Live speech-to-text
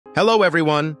Hello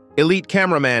everyone, Elite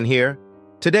Cameraman here.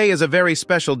 Today is a very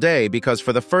special day because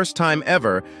for the first time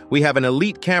ever, we have an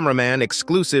Elite Cameraman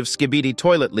exclusive SKIBIDI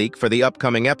toilet leak for the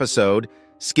upcoming episode,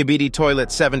 SKIBIDI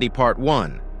Toilet 70 Part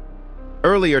 1.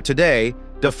 Earlier today,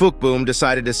 Boom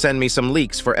decided to send me some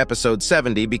leaks for episode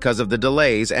 70 because of the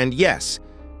delays, and yes,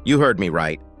 you heard me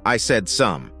right, I said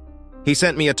some. He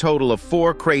sent me a total of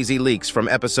 4 crazy leaks from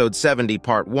episode 70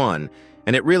 Part 1,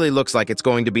 and it really looks like it's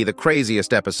going to be the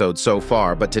craziest episode so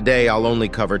far, but today I'll only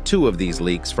cover 2 of these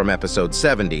leaks from episode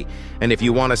 70, and if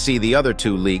you want to see the other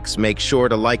 2 leaks, make sure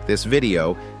to like this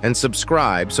video and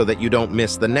subscribe so that you don't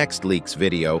miss the next leaks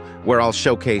video, where I'll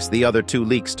showcase the other 2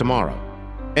 leaks tomorrow.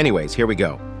 Anyways, here we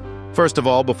go. First of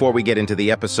all, before we get into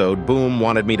the episode, Boom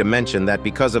wanted me to mention that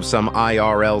because of some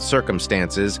IRL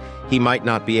circumstances, he might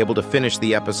not be able to finish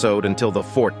the episode until the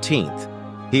 14th.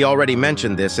 He already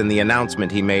mentioned this in the announcement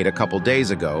he made a couple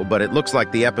days ago, but it looks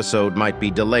like the episode might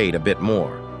be delayed a bit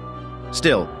more.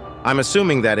 Still, I'm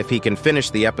assuming that if he can finish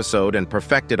the episode and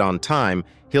perfect it on time,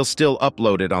 he'll still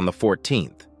upload it on the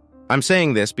 14th. I'm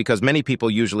saying this because many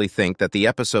people usually think that the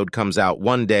episode comes out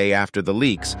one day after the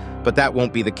leaks, but that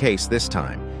won't be the case this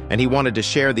time, and he wanted to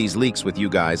share these leaks with you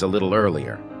guys a little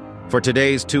earlier. For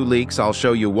today's 2 leaks, I'll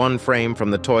show you 1 frame from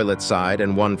the toilet side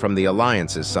and 1 from the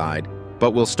Alliance's side,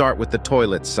 but we'll start with the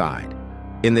toilet side.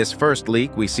 In this first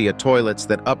leak, we see a toilets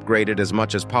that upgraded as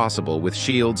much as possible with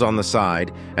shields on the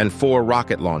side and 4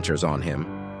 rocket launchers on him.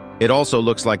 It also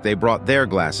looks like they brought their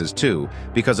glasses too,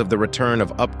 because of the return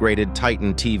of upgraded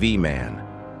Titan TV man.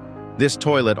 This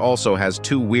toilet also has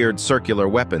 2 weird circular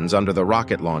weapons under the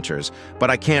rocket launchers, but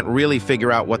I can't really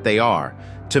figure out what they are.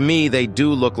 To me, they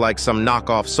do look like some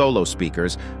knockoff solo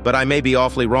speakers, but I may be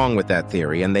awfully wrong with that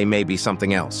theory, and they may be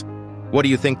something else. What do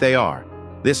you think they are?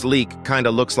 This leak kinda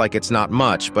looks like it's not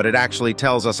much, but it actually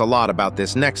tells us a lot about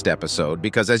this next episode,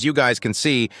 because as you guys can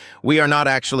see, we are not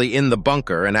actually in the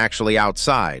bunker and actually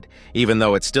outside, even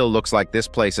though it still looks like this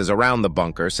place is around the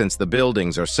bunker since the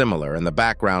buildings are similar and the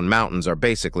background mountains are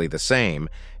basically the same.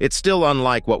 It's still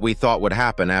unlike what we thought would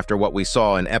happen after what we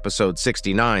saw in episode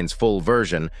 69's full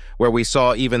version, where we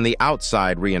saw even the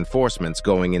outside reinforcements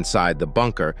going inside the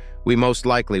bunker. We most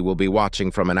likely will be watching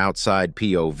from an outside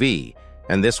POV.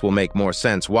 And this will make more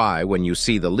sense why, when you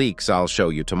see the leaks, I'll show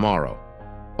you tomorrow.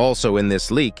 Also in this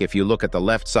leak, if you look at the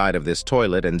left side of this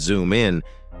toilet and zoom in,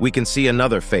 we can see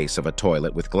another face of a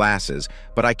toilet with glasses,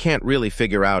 but I can't really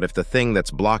figure out if the thing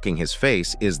that's blocking his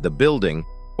face is the building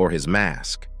or his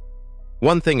mask.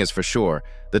 One thing is for sure,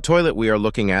 the toilet we are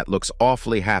looking at looks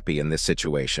awfully happy in this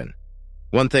situation.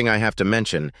 One thing I have to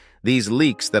mention, these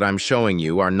leaks that I'm showing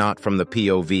you are not from the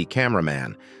POV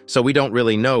cameraman, so we don't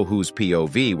really know whose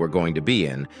POV we're going to be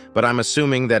in, but I'm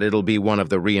assuming that it'll be one of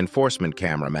the reinforcement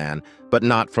cameraman, but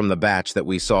not from the batch that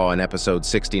we saw in episode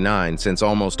 69 since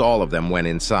almost all of them went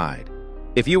inside.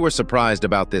 If you were surprised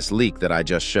about this leak that I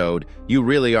just showed, you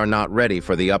really are not ready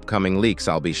for the upcoming leaks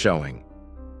I'll be showing.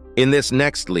 In this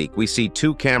next leak, we see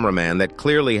 2 cameraman that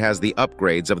clearly has the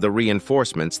upgrades of the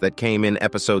reinforcements that came in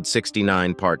episode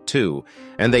 69 part 2,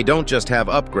 and they don't just have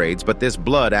upgrades, but this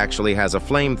blood actually has a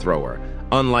flamethrower,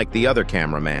 unlike the other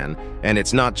cameraman, and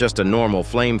it's not just a normal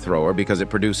flamethrower because it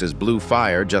produces blue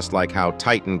fire just like how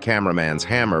Titan cameraman's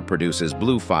hammer produces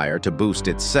blue fire to boost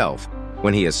itself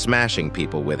when he is smashing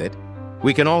people with it.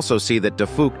 We can also see that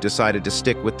decided to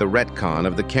stick with the retcon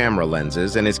of the camera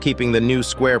lenses and is keeping the new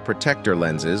square protector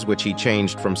lenses, which he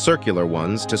changed from circular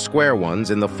ones to square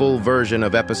ones in the full version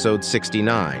of episode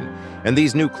 69. And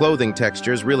these new clothing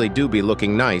textures really do be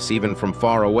looking nice even from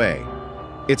far away.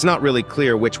 It's not really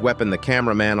clear which weapon the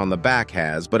cameraman on the back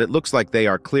has, but it looks like they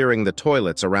are clearing the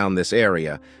toilets around this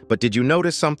area. But did you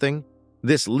notice something?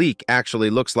 This leak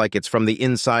actually looks like it's from the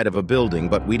inside of a building,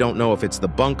 but we don't know if it's the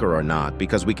bunker or not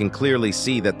because we can clearly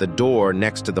see that the door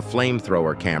next to the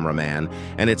flamethrower cameraman,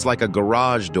 and it's like a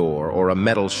garage door or a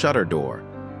metal shutter door.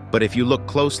 But if you look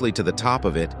closely to the top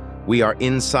of it, we are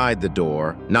inside the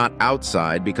door, not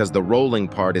outside, because the rolling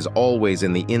part is always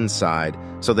in the inside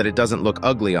so that it doesn't look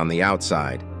ugly on the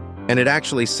outside. And it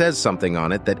actually says something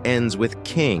on it that ends with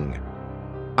King.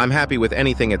 I'm happy with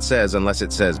anything it says unless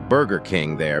it says Burger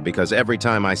King there, because every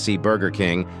time I see Burger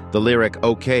King, the lyric,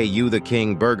 "Okay, you the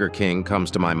king, Burger King," comes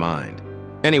to my mind.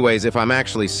 Anyways, if I'm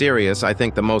actually serious, I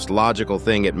think the most logical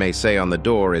thing it may say on the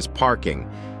door is parking.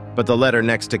 But the letter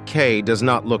next to K does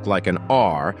not look like an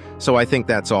R, so I think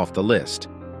that's off the list.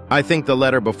 I think the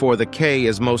letter before the K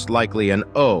is most likely an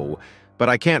O, but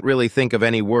I can't really think of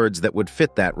any words that would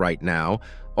fit that right now.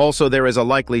 Also, there is a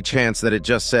likely chance that it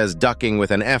just says ducking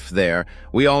with an F there.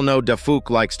 We all know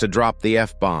likes to drop the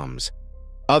F-bombs.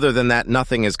 Other than that,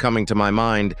 nothing is coming to my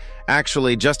mind.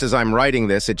 Actually, just as I'm writing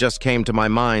this, it just came to my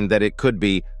mind that it could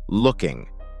be looking.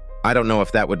 I don't know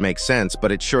if that would make sense,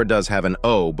 but it sure does have an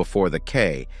O before the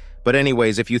K. But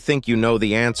anyways, if you think you know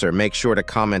the answer, make sure to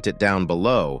comment it down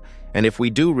below. And if we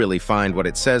do really find what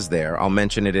it says there, I'll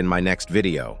mention it in my next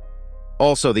video.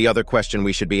 Also, the other question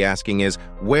we should be asking is,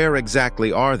 where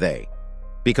exactly are they?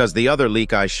 Because the other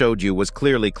leak I showed you was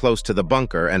clearly close to the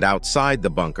bunker and outside the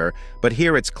bunker, but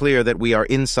here it's clear that we are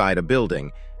inside a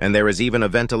building, and there is even a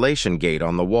ventilation gate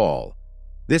on the wall.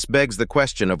 This begs the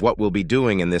question of what we'll be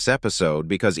doing in this episode,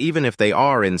 because even if they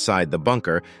are inside the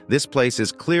bunker, this place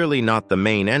is clearly not the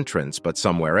main entrance, but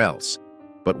somewhere else.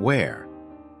 But where?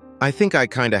 I think I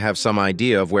kinda have some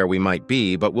idea of where we might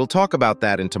be, but we'll talk about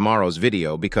that in tomorrow's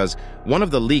video, because one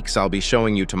of the leaks I'll be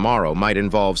showing you tomorrow might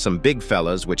involve some big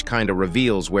fellas, which kinda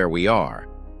reveals where we are.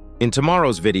 In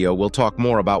tomorrow's video, we'll talk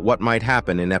more about what might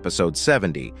happen in episode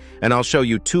 70, and I'll show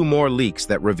you 2 more leaks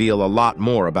that reveal a lot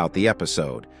more about the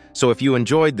episode. So if you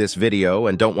enjoyed this video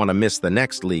and don't want to miss the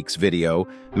next leaks video,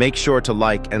 make sure to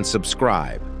like and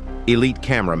subscribe. Elite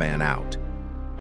Cameraman out.